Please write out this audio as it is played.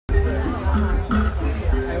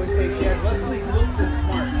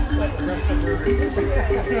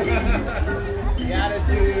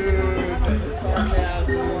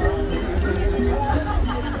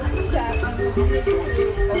If you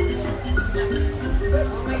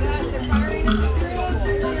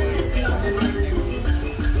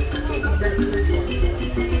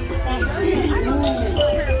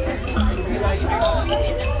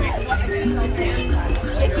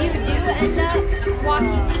do end up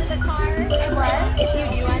walking to the car, if you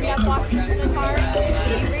do end up walking to the car, can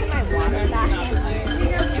you bring my water back?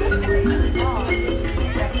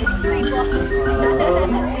 It's 3 blocks.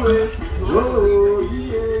 That's huge.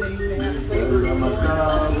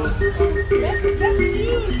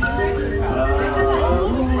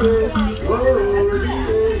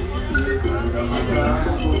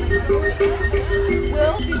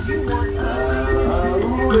 Will, did you want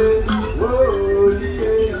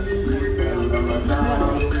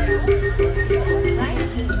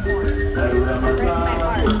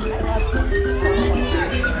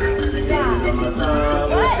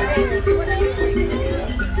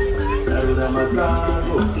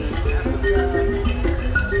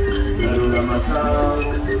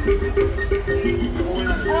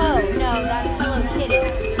Oh, no, that's Hello Kitty.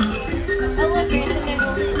 Oh, look, Brandon,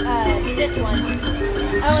 there's a Stitch one.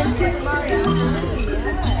 Oh, and Super Mario.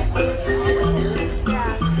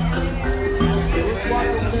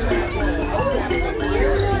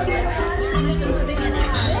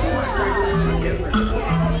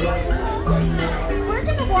 We're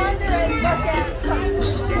going to wander and look at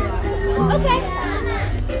something. Okay.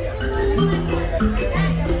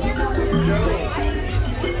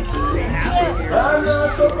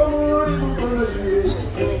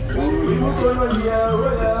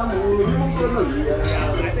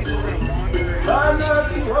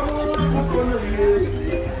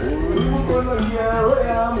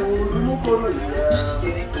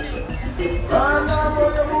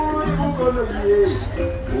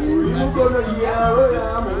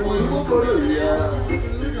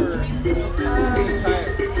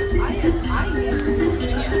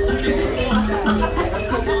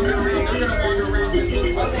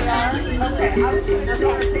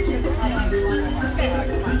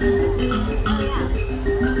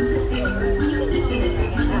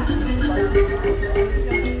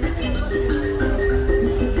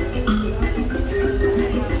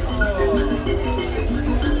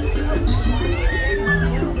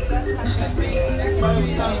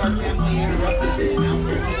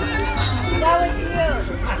 That was cute.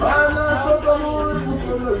 A couple times when they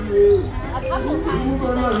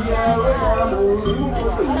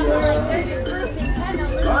said, something like, there's a group in 10 on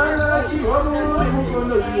this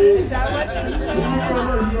Is that what they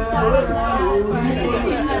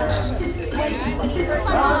when he first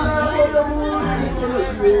saw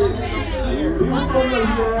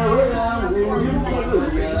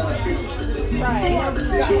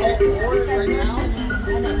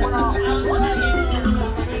and then we're all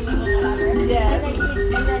yes.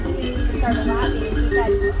 And then he started laughing and he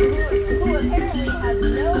said, who apparently has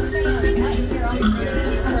no fans out here on the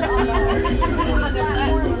stage or on the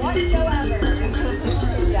platform whatsoever.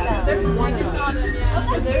 Yeah, so there's one you saw them,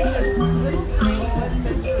 yeah. So there's just little tiny ones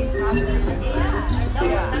that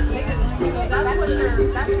that's bigger than so that's what they're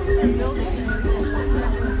building.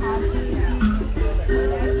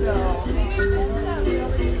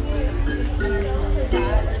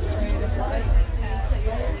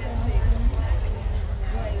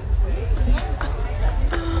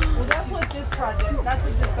 That's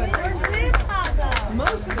what this fundraiser is.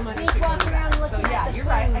 Most of the money should go to that. So yeah, you're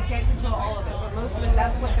right. I can't control all of it, but most of it,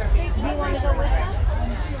 that's what they're making. Do you want to go with us?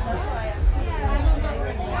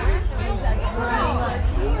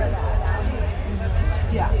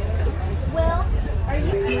 Yeah. Will, are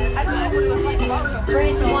you? I don't know what it was like about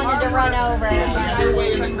Grace wanted to run over. You're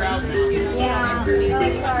way in the crowd. Yeah. Oh,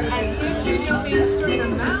 sorry. I think you don't need a certain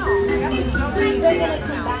amount. They're going to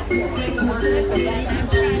come back here.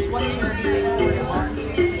 What charity they want to belong to.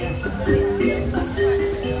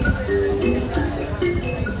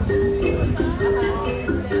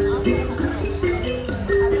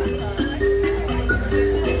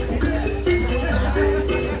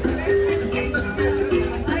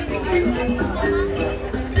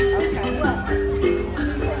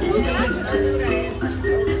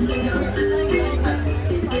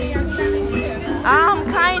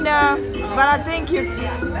 Kinda, but I think it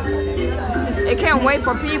can't wait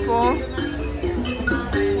for people.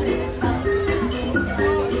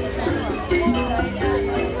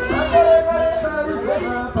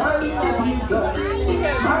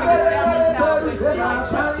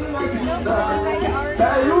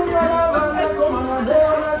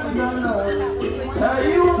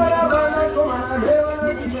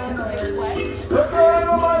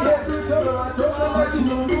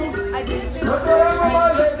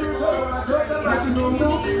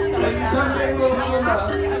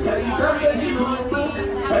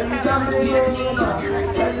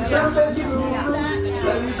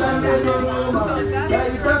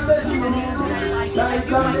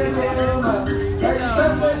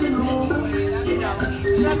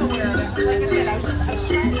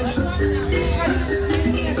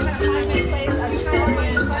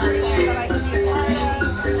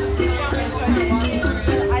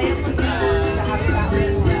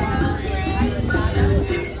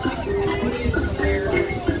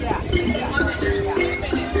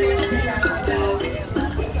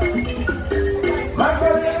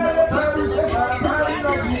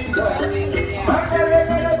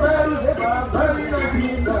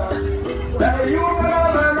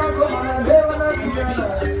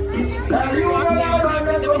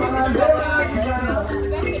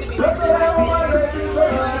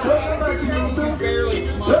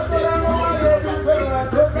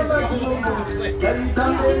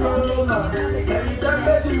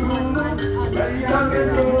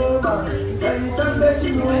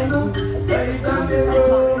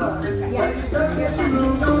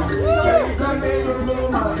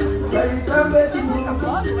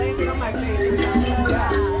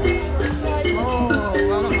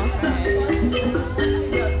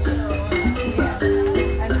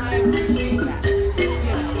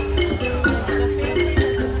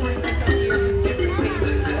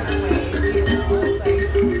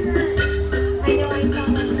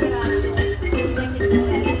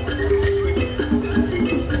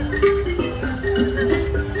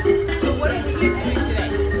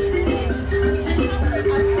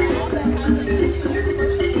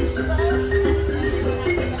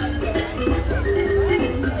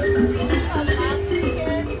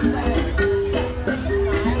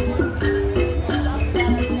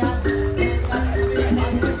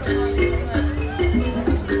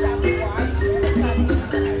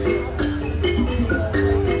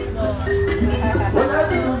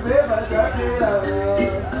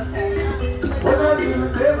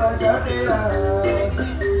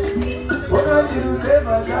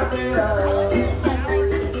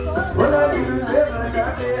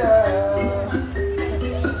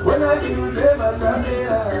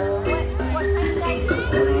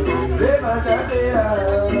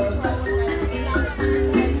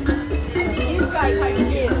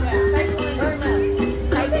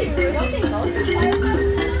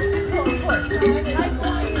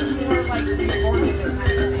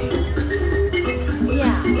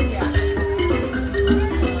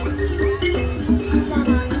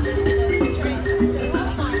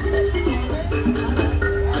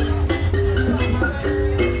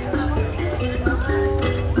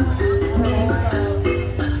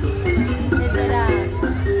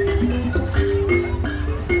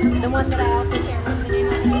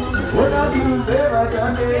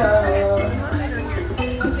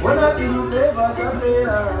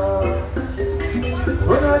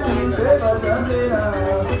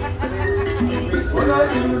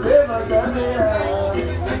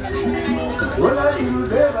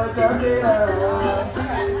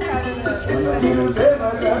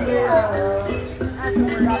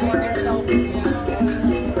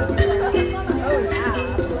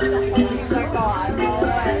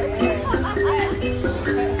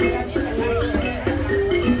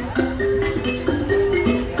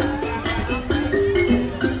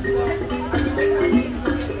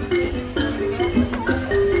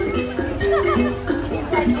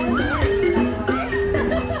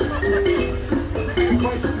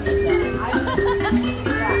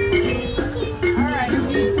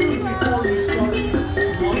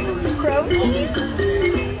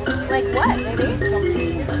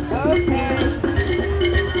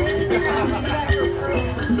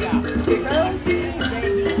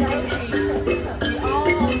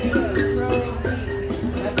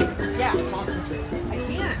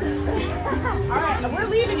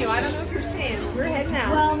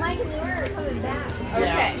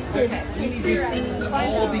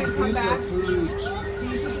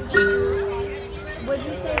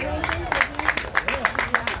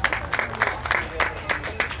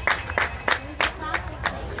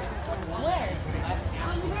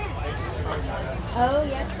 Oh,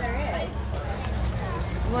 yes, there is.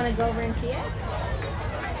 You want to go over and see it?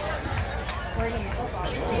 We're going to football.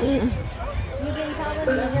 You can tell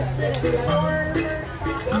them you just did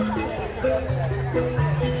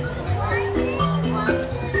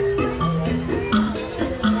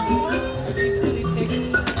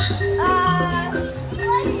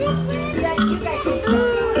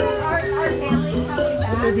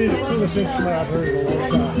Maybe the coolest instrument I've heard in a long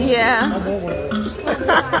time. Yeah. I want one of those.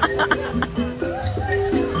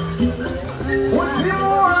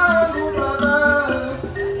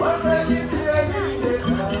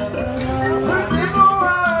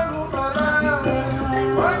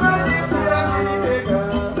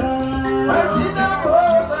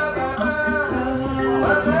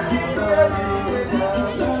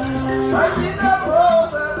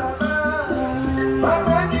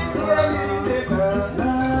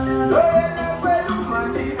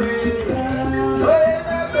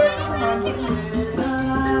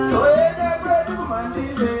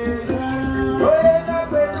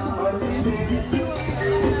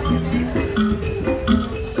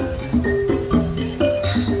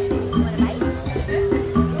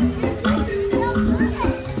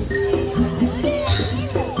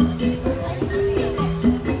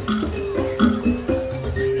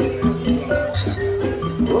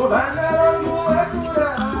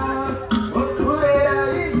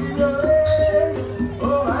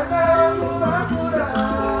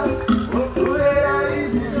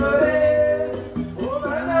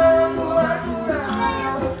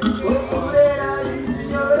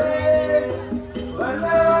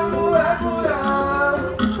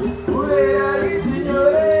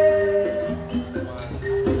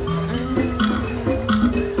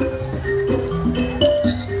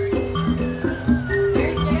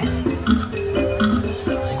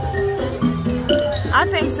 I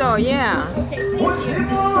think so, yeah.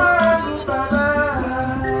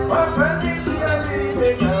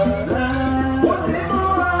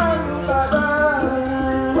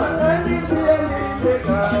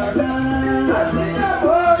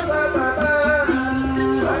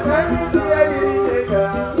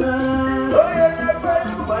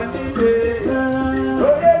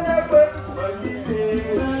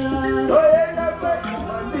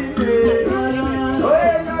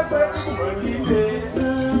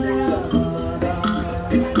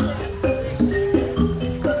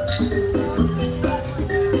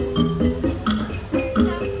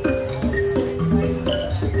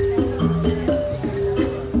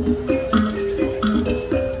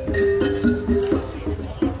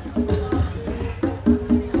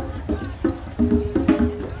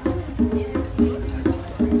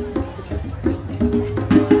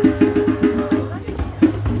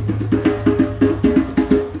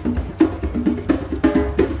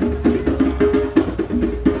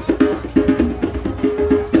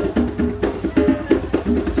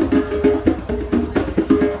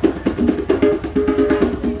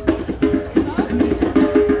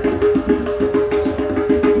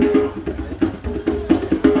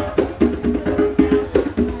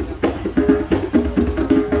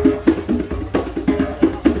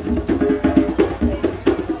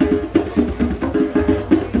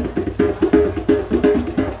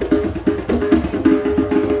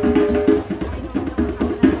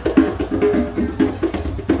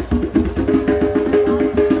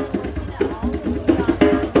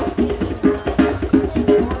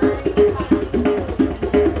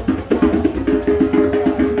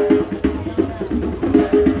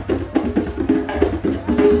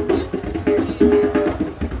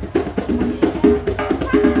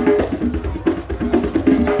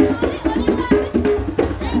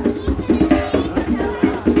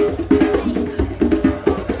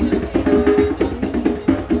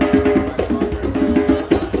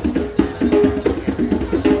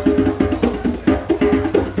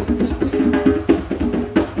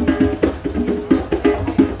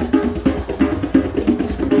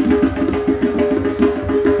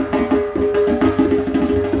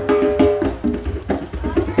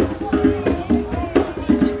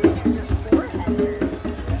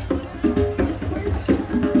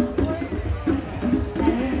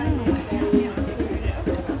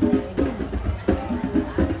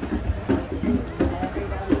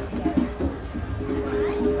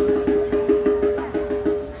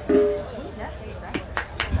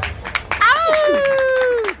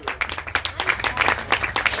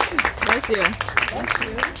 you. Thank you.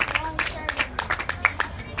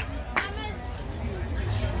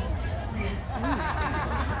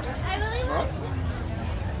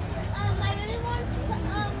 I really want some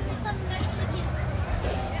Mexican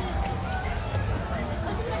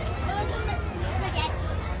spaghetti.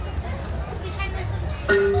 We trying to some.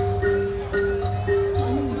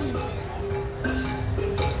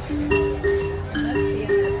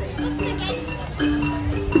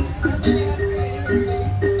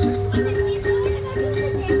 Spaghetti.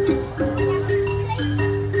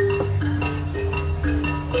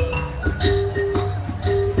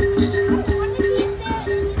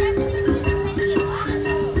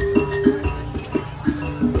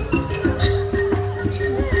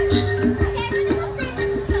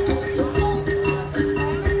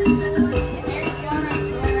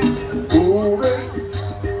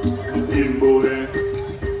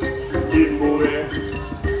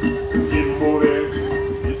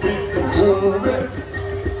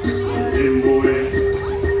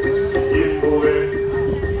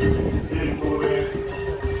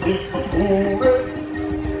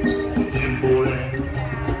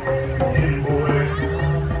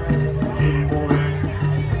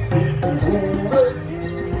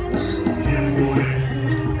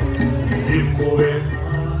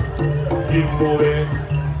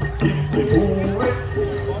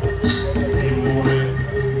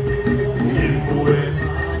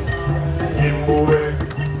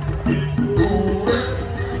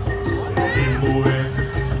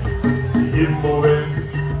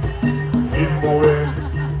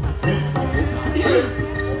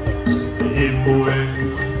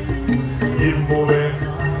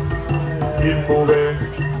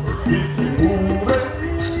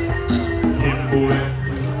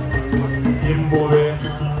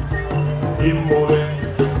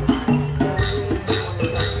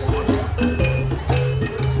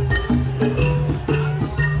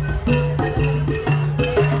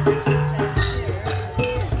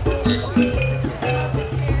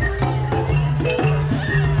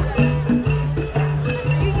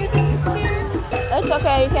 It's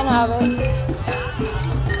okay, you can have it.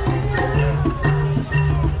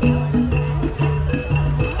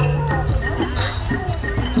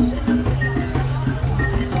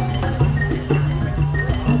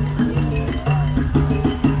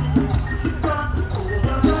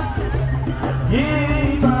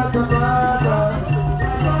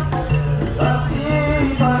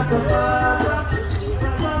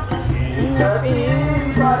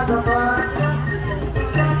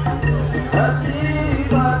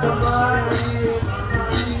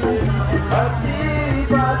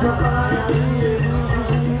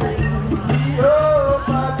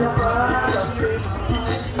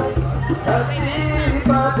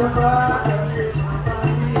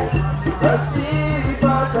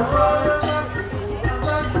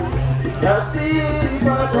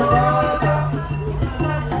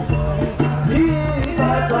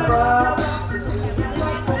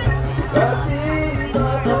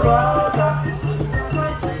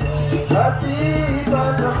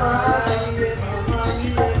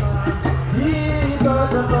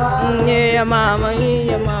 Yeah, mama,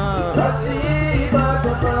 yeah, mama.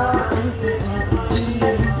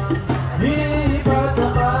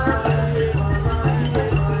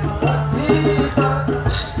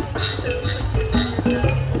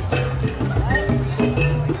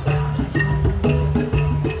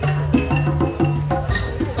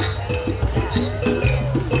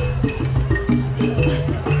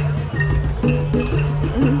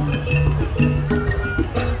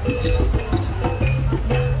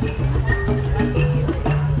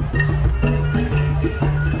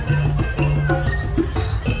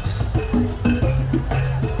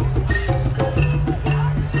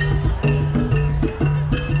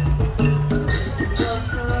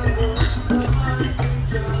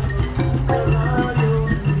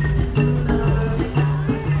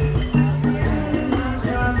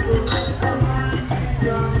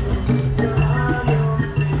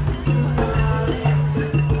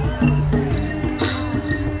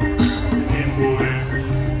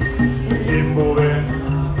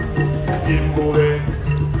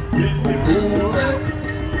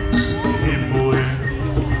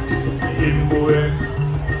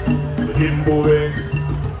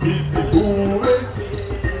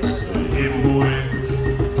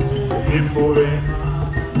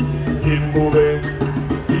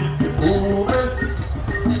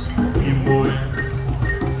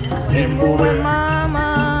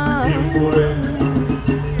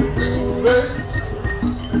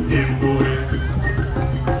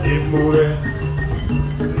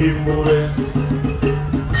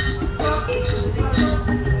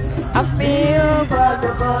 I feel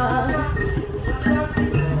butterfly.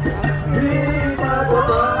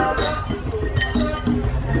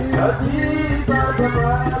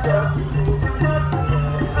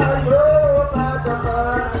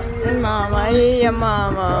 Mama, yeah,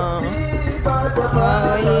 mama.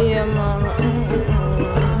 Mama, yeah, mama.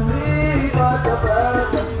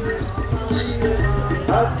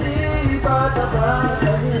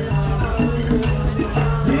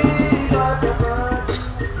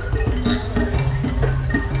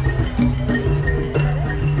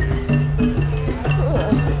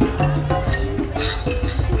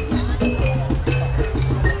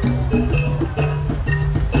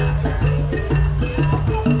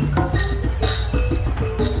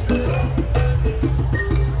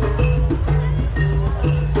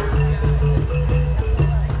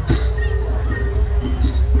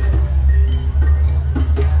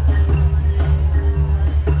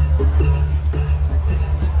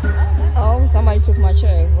 Somebody took my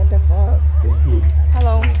chair. What the fuck?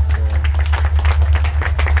 Hello.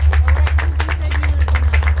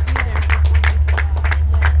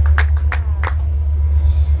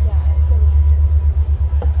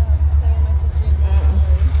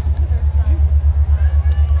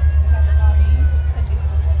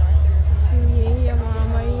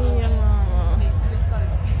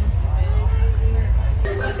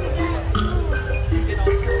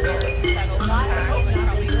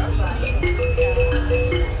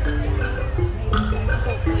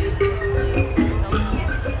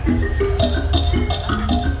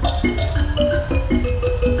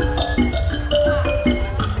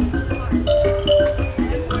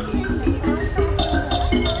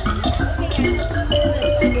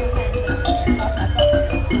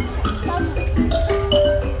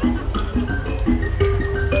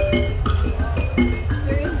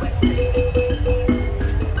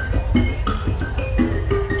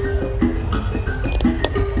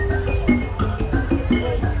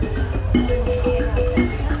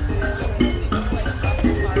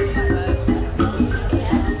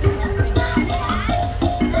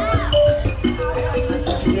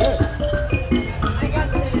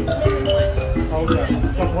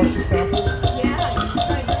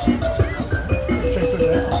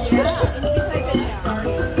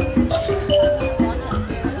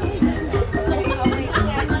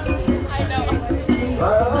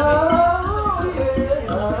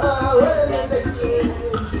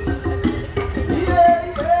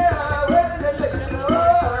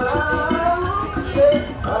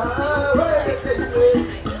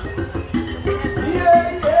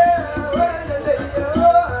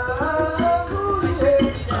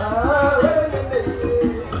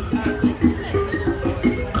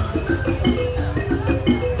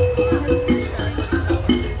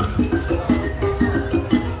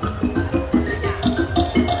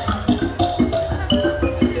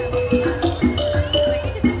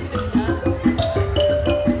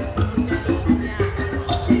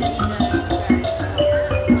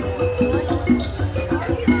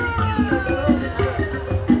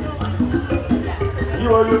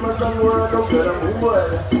 you masangwa no kara mungu,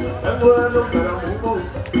 masangwa no kara mungu,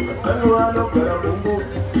 masangwa no kara mungu,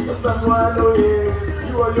 masangwa no ye.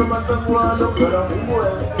 You masangwa no kara mungu,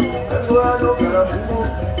 masangwa no kara mungu,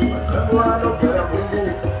 masangwa no kara mungu,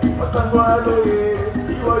 masangwa no ye.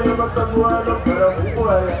 You masangwa no kara mungu,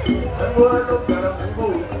 masangwa no kara mungu,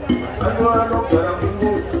 masangwa no kara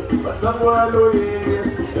mungu, masangwa no ye.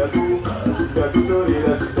 Sitakupa,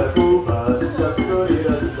 sitakutorera, sitakupa,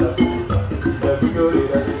 sitakutorera, sitakupa,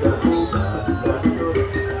 sitakutorera, sitakupa, sitakutorera.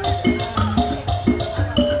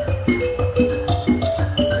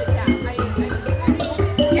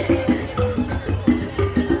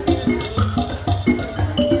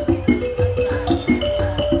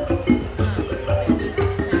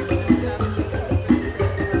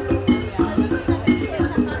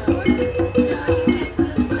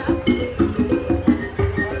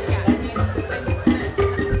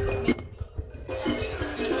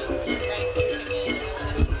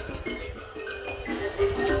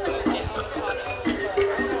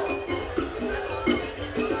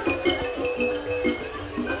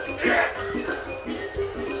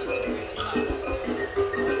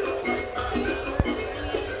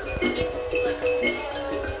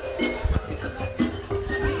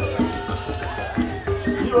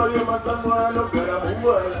 Masangwano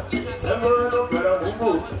karamungu, masangwano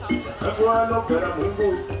karamungu, masangwano karamungu,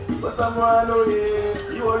 masangwano ye.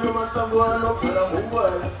 Iwoyo masangwano karamungu,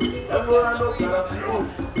 masangwano karamungu,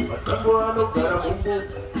 masangwano karamungu,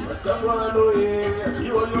 masangwano ye.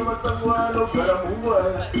 Iwoyo masangwano karamungu,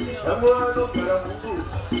 masangwano karamungu,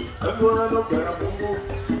 masangwano karamungu,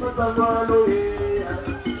 masangwano ye.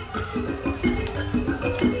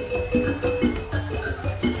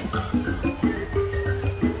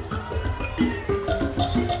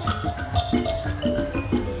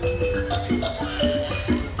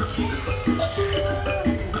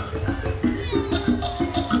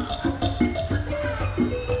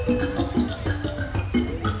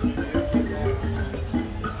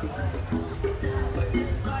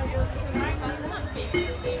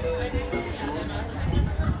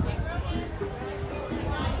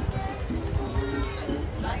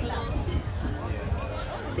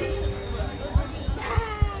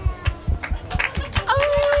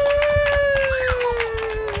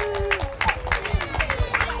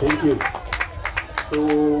 Thank you. So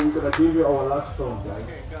we're gonna give you our last song, guys.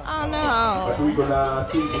 Oh no. But we're gonna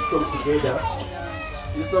sing this song together.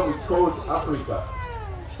 This song is called Africa.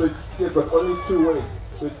 So it's got only 2 words.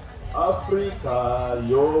 So it's Africa,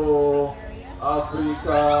 yo,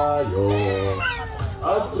 Africa, yo,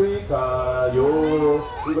 Africa, yo.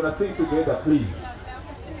 We're gonna sing together, please.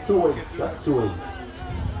 It's 2 words, just 2 words.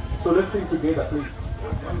 So let's sing together, please.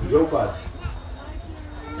 Yo, part.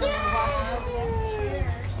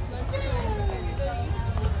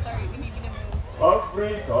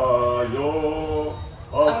 Africa, yo,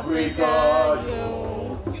 Africa,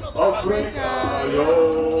 yo, Africa,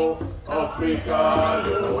 yo, Africa,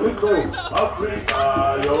 yo. Let's go. Africa,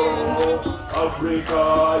 yo, Africa,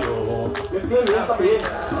 yo. Let's go.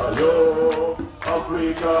 Africa, yo,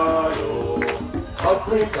 Africa, yo,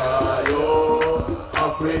 Africa, yo, Africa, yo,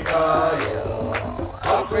 Africa, yo,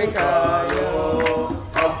 Africa, yo,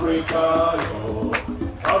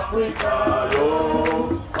 Africa, yo.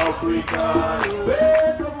 Africa,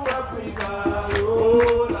 best of Africa, yo,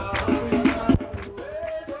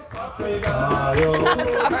 Africa, yo,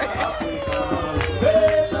 Sorry. Africa,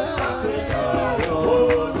 best of Africa, yo,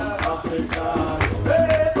 Africa,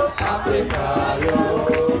 best of Africa, yo,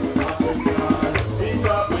 Africa,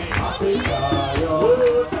 Zimbabwe, Africa, yo,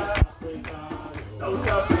 Africa, South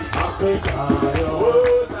Africa, yo,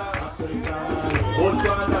 Africa,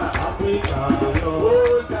 Botswana, Africa, yo,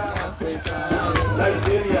 Africa.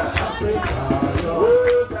 Nigeria, Africa, yo,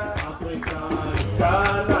 Africa,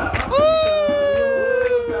 Ghana,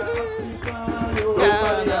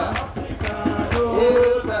 Ghana, Africa, yo,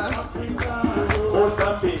 Africa,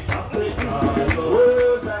 Mozambique, Africa, yo,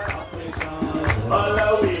 Africa,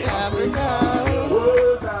 Malawi, Africa, yo,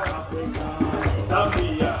 Africa,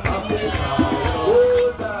 Zambia, Africa, yo,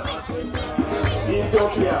 Africa,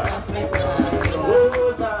 Ethiopia, Africa, yo,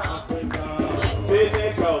 Africa,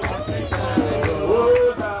 Senegal, Africa,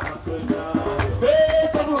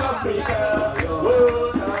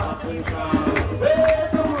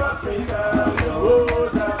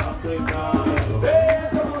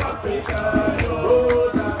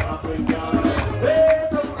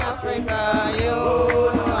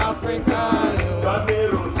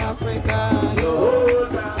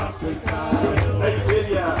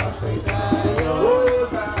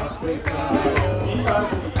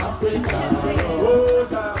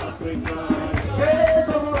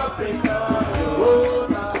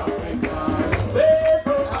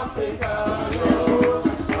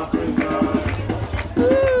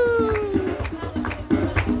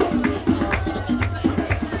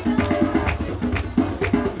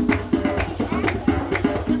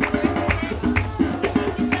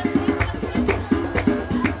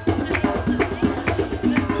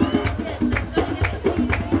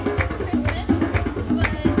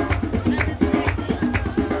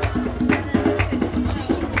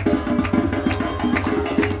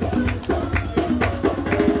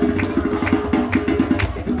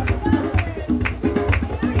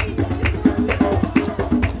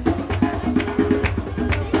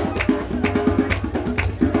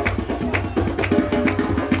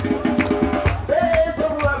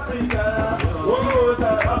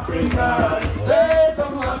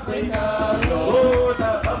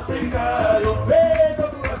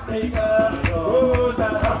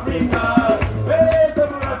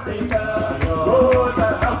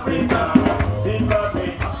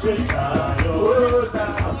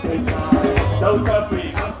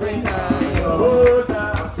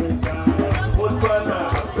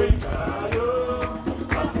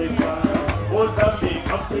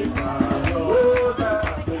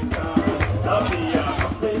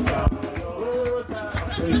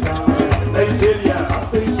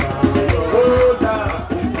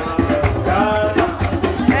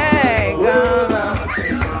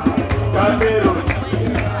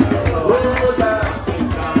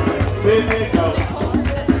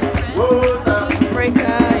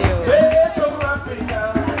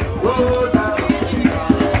 Rosa Africa,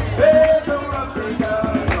 Beso Africa,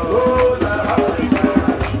 Rosa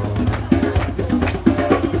Africa.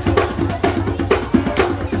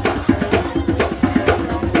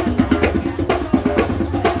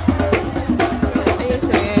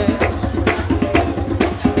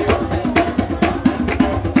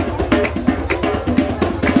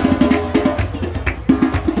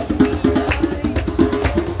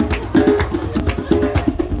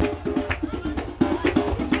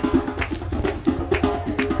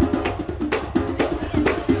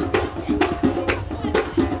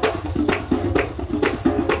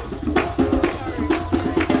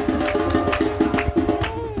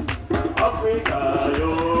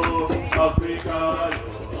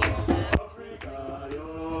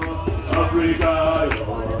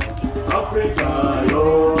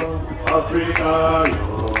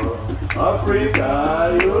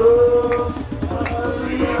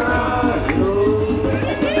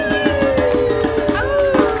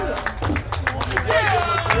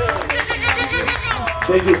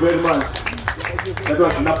 Thank you very much. That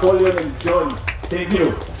was Napoleon and John. Thank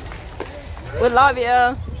you. We love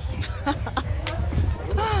you.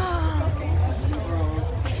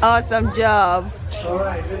 Awesome job. All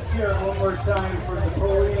right, let's hear it one more time for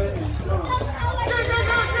Napoleon and John.